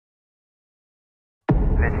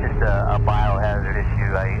it's just a biohazard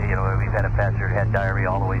issue. We've had a passenger who had diarrhea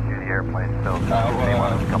all the way through the airplane, so they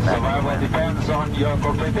want to come back. Survival depends on your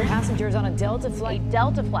cognitive. Passengers on a Delta flight.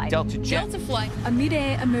 Delta flight. Delta jet. Delta flight. A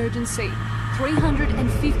mid-air emergency.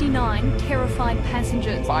 359 terrified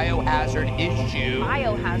passengers. Biohazard issue.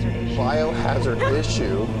 Biohazard issue. Biohazard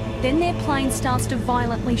issue. Then their plane starts to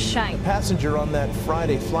violently shake. Passenger on that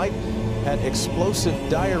Friday flight had explosive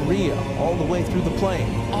diarrhea all the way through the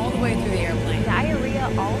plane. All the way through the airplane.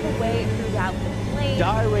 Diarrhea all the way throughout the plane.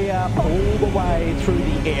 Diarrhea all the way through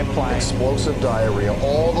the airplane. Explosive diarrhea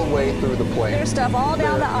all the way through the plane. There's stuff all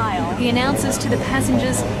down the aisle. He announces to the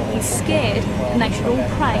passengers he's scared and they should all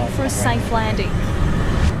pray for a safe landing.